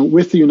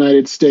with the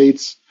United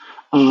States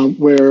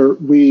where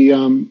we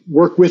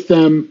work with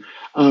them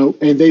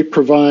and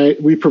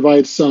we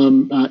provide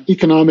some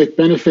economic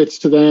benefits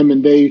to them,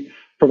 and they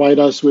provide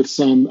us with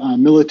some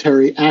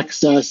military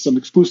access, some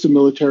exclusive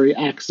military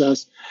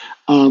access,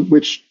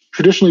 which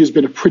traditionally has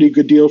been a pretty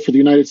good deal for the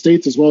United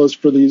States as well as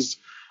for these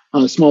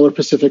smaller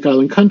Pacific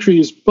Island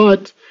countries.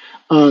 But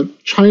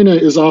China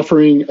is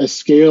offering a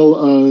scale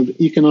of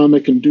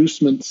economic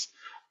inducements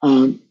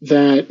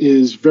that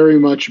is very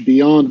much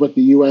beyond what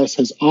the U.S.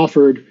 has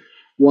offered.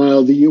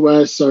 While the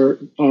U.S.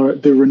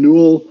 the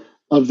renewal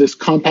of this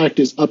compact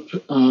is up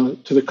to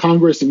the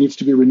Congress, it needs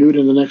to be renewed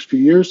in the next few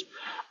years.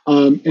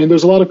 And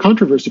there's a lot of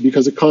controversy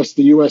because it costs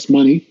the U.S.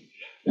 money,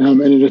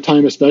 and at a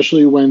time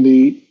especially when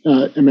the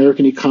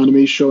American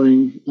economy is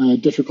showing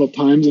difficult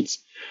times, it's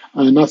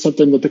not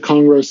something that the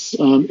Congress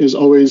is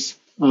always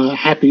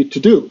happy to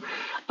do.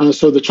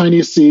 So the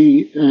Chinese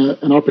see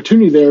an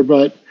opportunity there,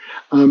 but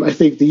I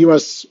think the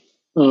U.S.,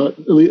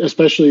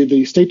 especially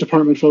the State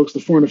Department folks, the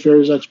foreign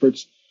affairs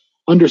experts,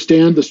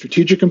 understand the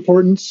strategic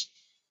importance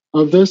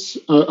of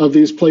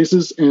these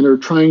places, and are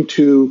trying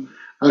to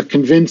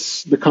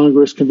convince the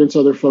Congress, convince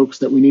other folks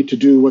that we need to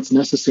do what's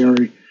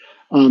necessary.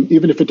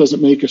 Even if it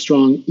doesn't make a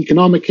strong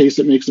economic case,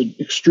 it makes an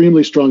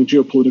extremely strong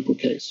geopolitical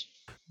case.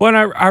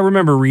 Well, I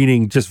remember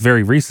reading just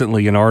very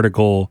recently an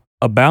article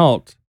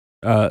about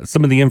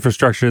some of the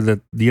infrastructure that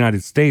the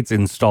United States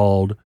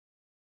installed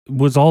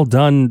was all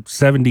done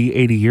 70,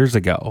 80 years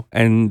ago,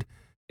 and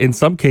in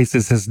some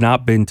cases has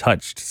not been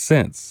touched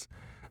since.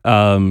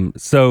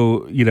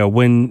 So,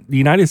 when the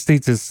United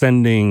States is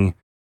sending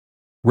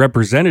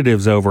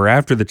representatives over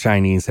after the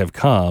Chinese have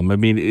come, I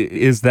mean,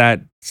 is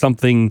that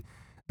something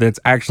that's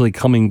actually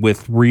coming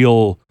with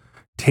real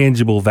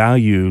tangible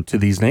value to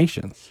these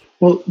nations?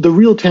 Well, the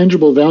real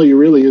tangible value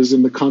really is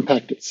in the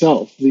compact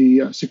itself,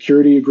 the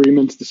security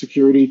agreements, the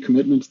security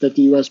commitments that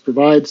the U.S.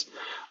 provides,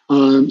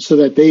 so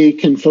that they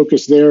can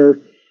focus their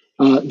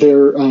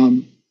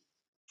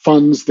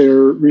funds,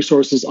 their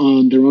resources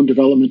on their own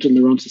development in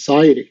their own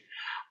society.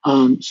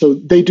 So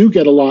they do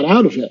get a lot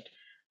out of it.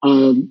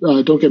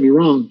 Don't get me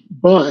wrong,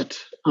 but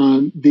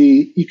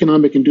the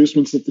economic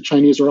inducements that the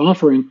Chinese are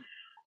offering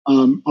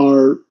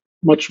are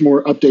much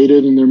more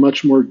updated, and they're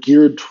much more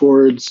geared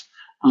towards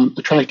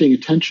attracting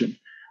attention.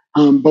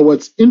 But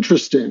what's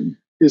interesting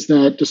is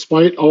that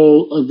despite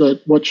all of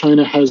what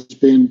China has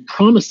been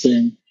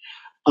promising,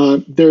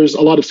 there's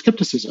a lot of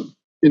skepticism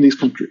in these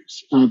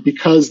countries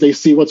because they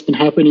see what's been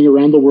happening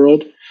around the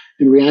world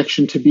in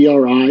reaction to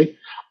BRI.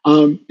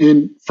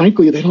 And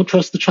frankly, they don't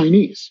trust the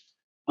Chinese.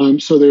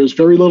 So there's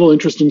very little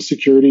interest in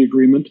security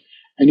agreement.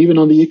 And even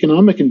on the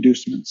economic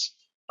inducements,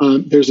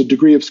 there's a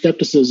degree of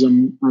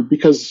skepticism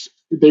because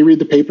they read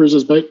the papers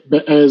as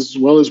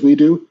well as we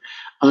do.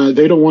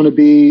 They don't want to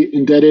be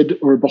indebted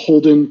or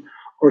beholden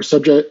or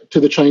subject to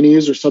the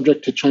Chinese or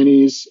subject to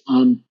Chinese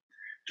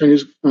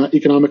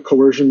economic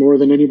coercion more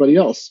than anybody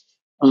else.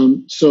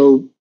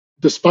 So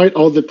despite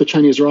all that the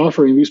Chinese are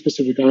offering, these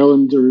Pacific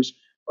Islanders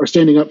are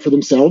standing up for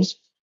themselves,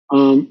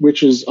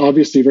 which is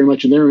obviously very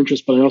much in their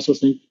interest, but I also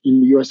think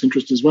in the U.S.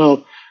 interest as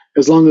well.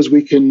 As long as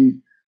we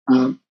can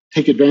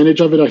take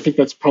advantage of it, I think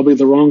that's probably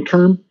the wrong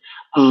term,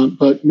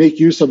 but make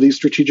use of these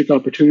strategic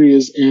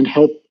opportunities and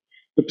help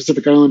the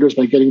Pacific Islanders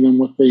by getting them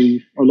what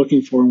they are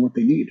looking for and what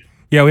they need.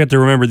 Yeah, we have to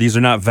remember these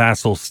are not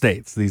vassal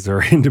states. These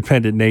are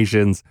independent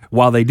nations.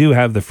 While they do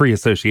have the free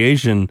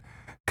association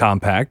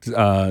compact,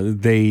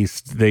 they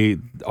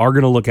are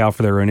going to look out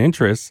for their own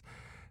interests.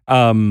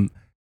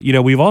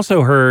 We've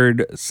also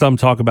heard some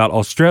talk about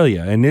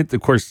Australia, and it,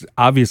 of course,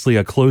 obviously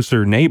a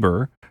closer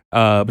neighbor,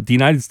 but the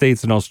United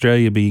States and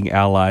Australia being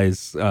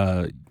allies,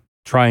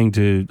 trying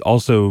to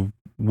also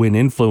win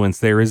influence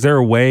there. Is there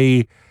a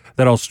way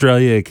that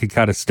Australia could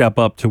kind of step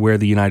up to where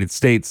the United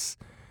States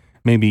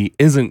maybe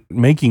isn't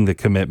making the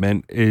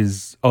commitment?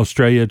 Is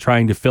Australia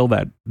trying to fill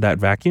that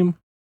vacuum?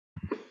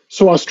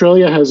 So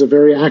Australia has a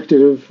very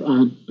active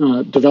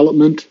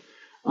development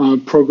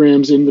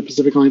programs in the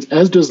Pacific Islands,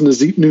 as does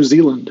New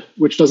Zealand,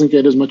 which doesn't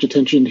get as much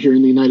attention here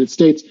in the United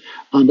States,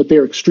 but they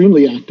are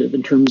extremely active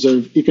in terms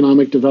of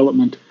economic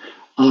development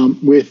in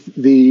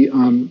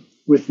the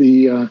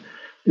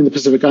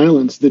Pacific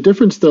Islands. The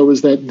difference, though,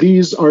 is that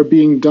these are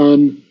being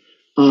done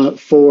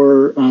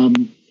for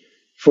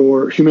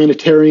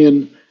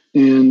humanitarian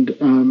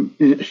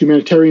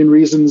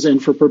reasons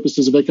and for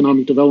purposes of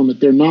economic development.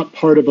 They're not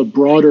part of a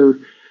broader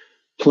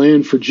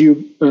plan for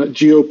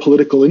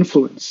geopolitical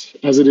influence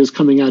as it is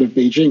coming out of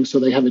Beijing. So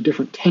they have a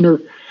different tenor,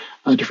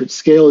 a different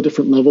scale, a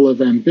different level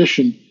of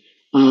ambition,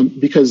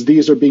 because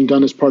these are being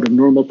done as part of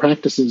normal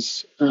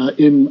practices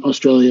in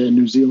Australia and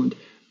New Zealand,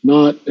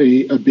 not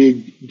a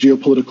big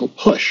geopolitical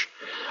push.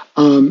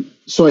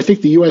 So I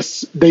think the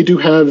U.S., they do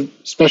have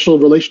special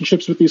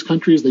relationships with these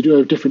countries. They do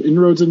have different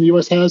inroads than the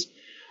U.S. has,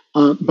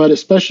 but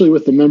especially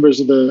with the members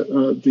of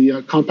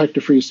the Compact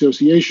of Free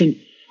Association,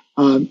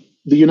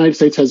 the United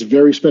States has a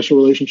very special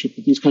relationship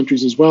with these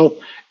countries as well.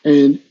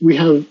 And we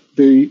have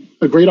a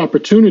great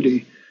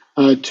opportunity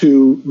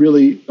to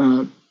really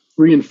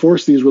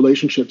reinforce these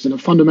relationships in a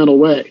fundamental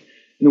way,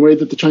 in a way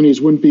that the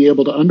Chinese wouldn't be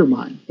able to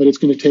undermine. But it's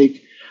going to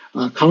take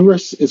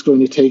Congress, it's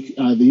going to take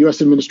the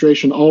U.S.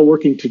 administration all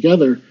working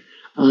together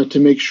to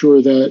make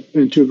sure that,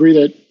 and to agree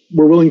that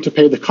we're willing to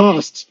pay the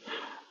costs,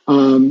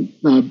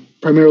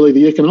 primarily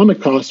the economic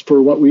costs,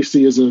 for what we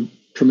see as a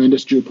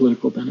tremendous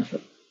geopolitical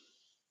benefit.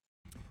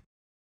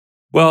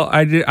 Well,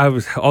 I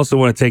also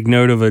want to take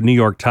note of a New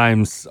York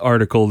Times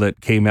article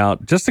that came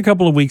out just a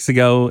couple of weeks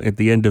ago at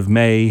the end of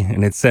May,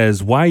 and it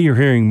says, why you're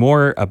hearing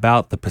more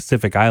about the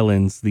Pacific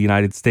Islands. The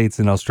United States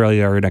and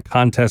Australia are in a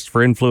contest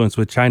for influence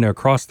with China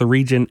across the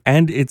region,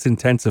 and it's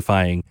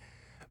intensifying.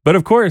 But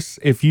of course,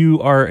 if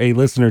you are a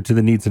listener to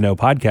the Need to Know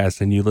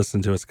podcast and you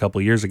listened to us a couple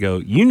of years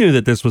ago, you knew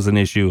that this was an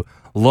issue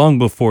long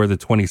before the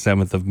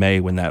 27th of May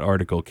when that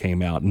article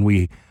came out. And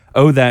we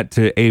owe that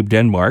to Abe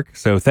Denmark.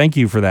 So thank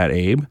you for that,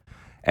 Abe.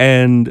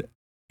 And,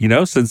 you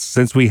know,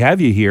 since we have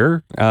you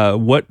here,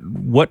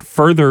 what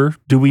further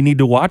do we need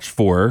to watch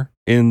for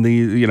in the,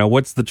 you know,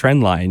 what's the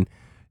trend line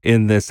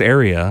in this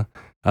area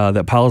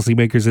that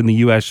policymakers in the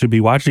U.S. should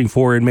be watching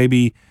for and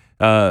maybe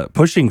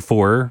pushing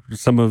for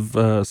some of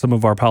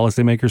our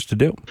policymakers to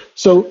do?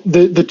 So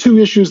the two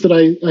issues that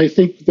I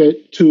think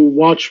that to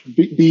watch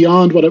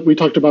beyond what we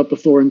talked about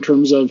before in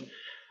terms of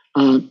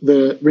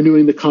the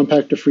renewing the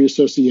Compact of Free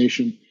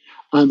Association,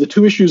 the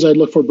two issues I'd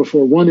look for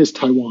before, one is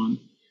Taiwan.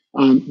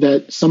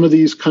 That some of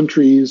these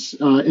countries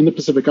in the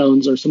Pacific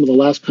Islands are some of the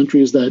last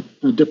countries that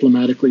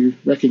diplomatically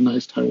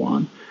recognize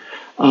Taiwan.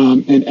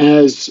 And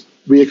as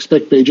we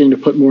expect Beijing to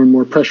put more and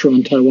more pressure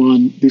on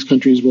Taiwan, these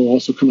countries will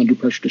also come under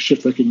pressure to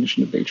shift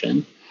recognition of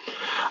Beijing.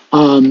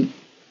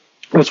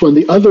 That's one.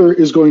 The other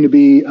is going to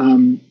be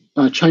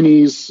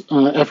Chinese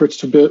efforts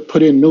to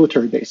put in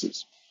military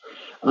bases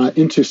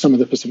into some of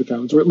the Pacific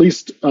Islands, or at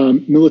least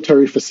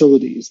military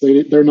facilities.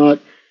 They're not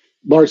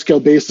large-scale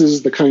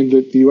bases, the kind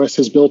that the U.S.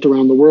 has built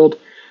around the world,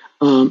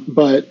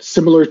 but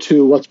similar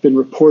to what's been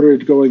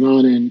reported going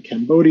on in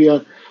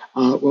Cambodia,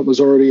 what was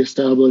already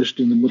established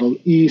in the Middle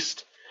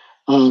East,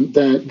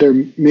 that there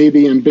may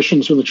be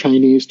ambitions from the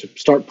Chinese to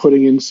start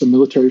putting in some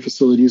military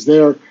facilities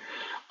there.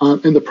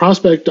 And the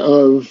prospect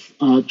of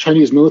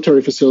Chinese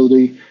military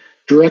facility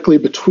directly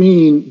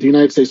between the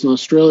United States and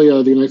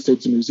Australia, the United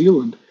States and New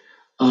Zealand,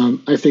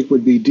 I think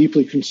would be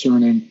deeply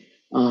concerning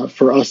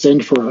for us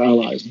and for our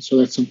allies. And so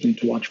that's something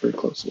to watch very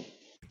closely.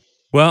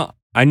 Well,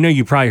 I know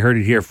you probably heard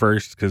it here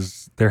first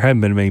because there haven't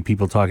been many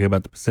people talking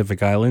about the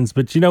Pacific Islands.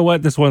 But you know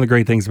what? This is one of the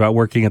great things about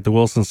working at the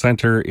Wilson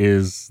Center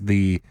is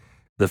the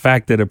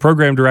fact that a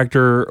program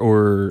director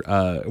or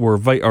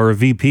a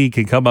VP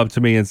can come up to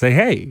me and say,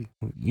 "Hey,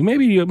 you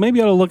maybe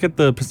ought to look at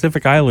the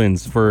Pacific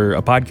Islands for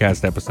a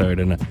podcast episode."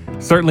 And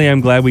certainly,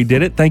 I'm glad we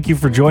did it. Thank you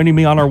for joining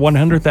me on our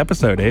 100th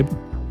episode, Abe.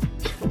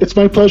 It's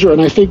my pleasure. And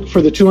I think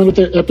for the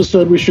 200th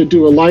episode, we should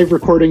do a live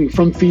recording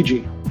from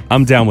Fiji.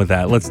 I'm down with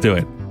that. Let's do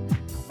it.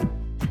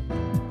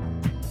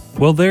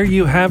 Well, there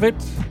you have it.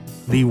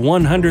 The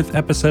 100th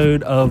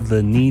episode of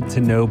the Need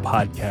to Know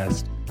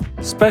podcast.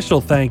 Special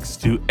thanks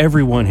to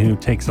everyone who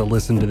takes a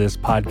listen to this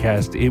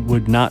podcast. It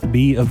would not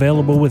be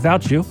available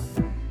without you.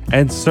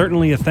 And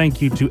certainly a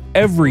thank you to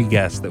every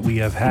guest that we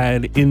have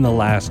had in the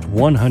last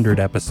 100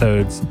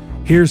 episodes.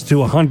 Here's to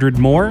 100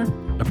 more.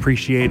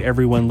 Appreciate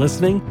everyone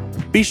listening.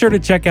 Be sure to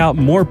check out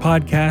more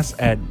podcasts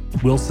at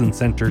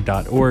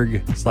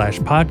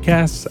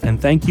wilsoncenter.org/podcasts. And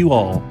thank you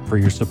all for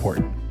your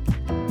support.